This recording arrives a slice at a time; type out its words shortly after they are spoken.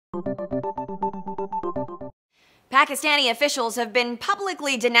Pakistani officials have been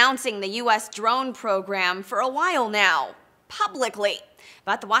publicly denouncing the U.S. drone program for a while now. Publicly.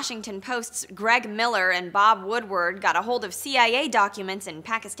 But the Washington Post's Greg Miller and Bob Woodward got a hold of CIA documents and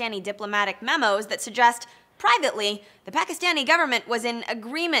Pakistani diplomatic memos that suggest, privately, the Pakistani government was in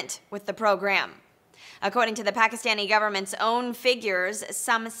agreement with the program. According to the Pakistani government's own figures,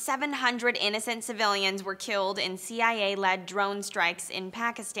 some 700 innocent civilians were killed in CIA-led drone strikes in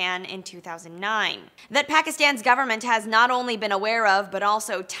Pakistan in 2009. That Pakistan's government has not only been aware of, but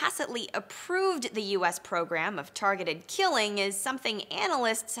also tacitly approved the U.S. program of targeted killing is something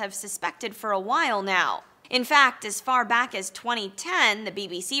analysts have suspected for a while now. In fact, as far back as 2010, the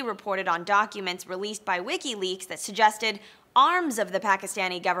BBC reported on documents released by WikiLeaks that suggested arms of the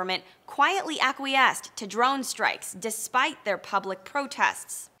Pakistani government quietly acquiesced to drone strikes despite their public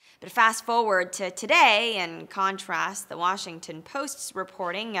protests. But fast forward to today, and contrast the Washington Post's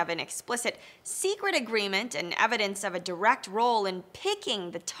reporting of an explicit secret agreement and evidence of a direct role in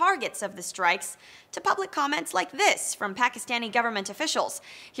picking the targets of the strikes to public comments like this from Pakistani government officials.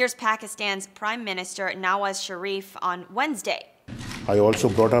 Here's Pakistan's Prime Minister Nawaz Sharif on Wednesday. I also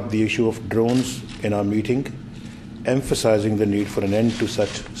brought up the issue of drones in our meeting, emphasizing the need for an end to such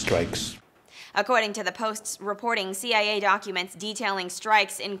strikes. According to the Post's reporting, CIA documents detailing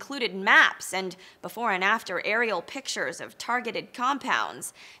strikes included maps and before and after aerial pictures of targeted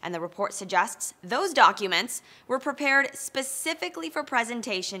compounds, and the report suggests those documents were prepared specifically for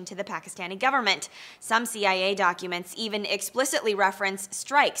presentation to the Pakistani government. Some CIA documents even explicitly reference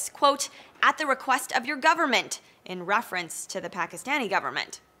strikes, quote, at the request of your government, in reference to the Pakistani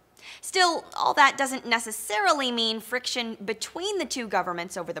government. Still, all that doesn't necessarily mean friction between the two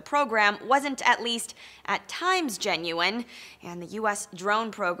governments over the program wasn't at least at times genuine, and the U.S.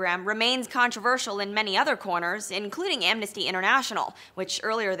 drone program remains controversial in many other corners, including Amnesty International, which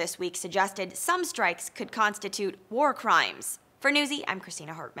earlier this week suggested some strikes could constitute war crimes. For Newsy, I'm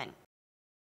Christina Hartman.